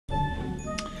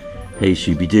Hey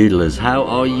Shooby Doodlers, how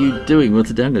are you doing? Well,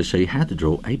 today I'm going to show you how to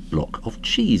draw a block of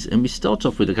cheese, and we start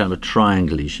off with a kind of a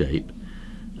triangle-y shape,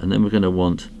 and then we're going to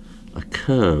want a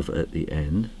curve at the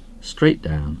end, straight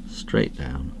down,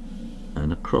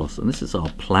 and across. And this is our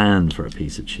plan for a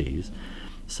piece of cheese.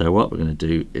 So what we're going to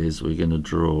do is we're going to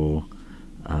draw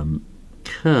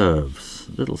curves,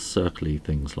 little circly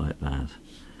things like that,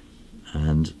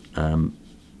 and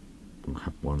we'll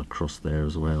have one across there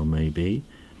as well, maybe.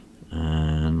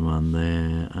 And one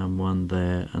there, and one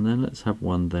there, and then let's have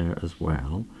one there as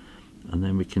well, and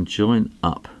then we can join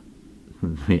up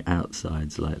the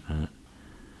outsides like that,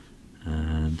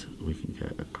 and we can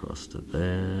go across to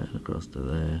there, and across to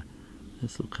there.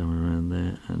 This will come around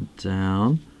there and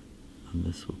down, and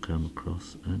this will come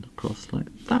across and across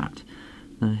like that.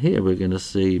 Now here we're going to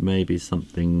see maybe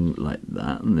something like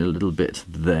that, and a little bit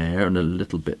there, and a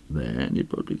little bit there, and you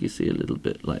probably see a little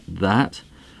bit like that.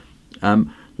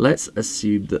 Let's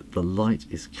assume that the light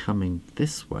is coming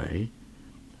this way,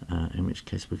 in which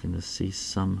case we're going to see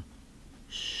some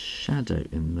shadow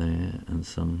in there and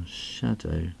some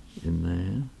shadow in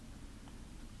there,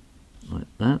 like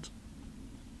that.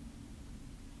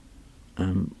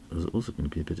 There's also going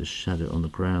to be a bit of shadow on the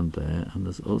ground there, and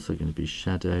there's also going to be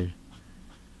shadow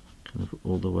kind of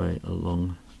all the way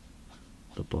along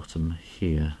the bottom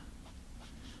here.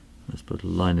 Let's put a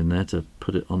line in there to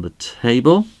put it on the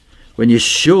table. When you're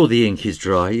sure the ink is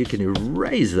dry, you can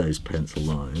erase those pencil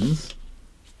lines.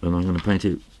 And I'm going to paint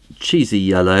it cheesy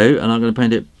yellow, and I'm going to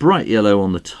paint it bright yellow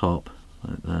on the top,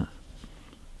 like that.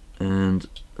 And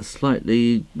a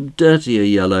slightly dirtier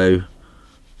yellow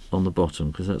on the bottom,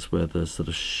 because that's where the sort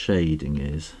of shading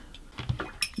is.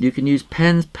 You can use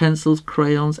pens, pencils,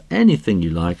 crayons, anything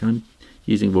you like. I'm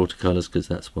using watercolours because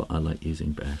that's what I like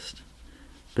using best.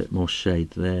 A bit more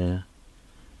shade there.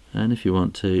 And if you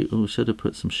want to, oh, should have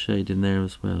put some shade in there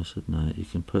as well, shouldn't I? You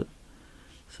can put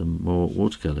some more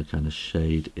watercolour kind of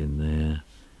shade in there,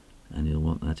 and you'll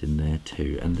want that in there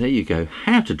too. And there you go,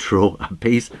 how to draw a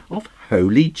piece of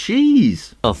holy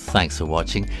cheese. Well, thanks for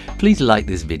watching. Please like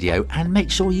this video and make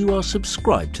sure you are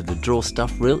subscribed to the Draw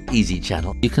Stuff Real Easy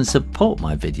channel. You can support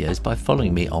my videos by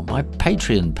following me on my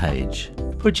Patreon page.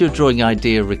 Put your drawing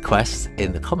idea requests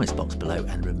in the comments box below,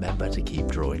 and remember to keep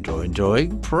drawing.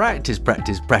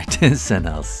 Practice, and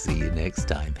I'll see you next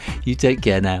time. You take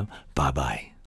care now. Bye bye.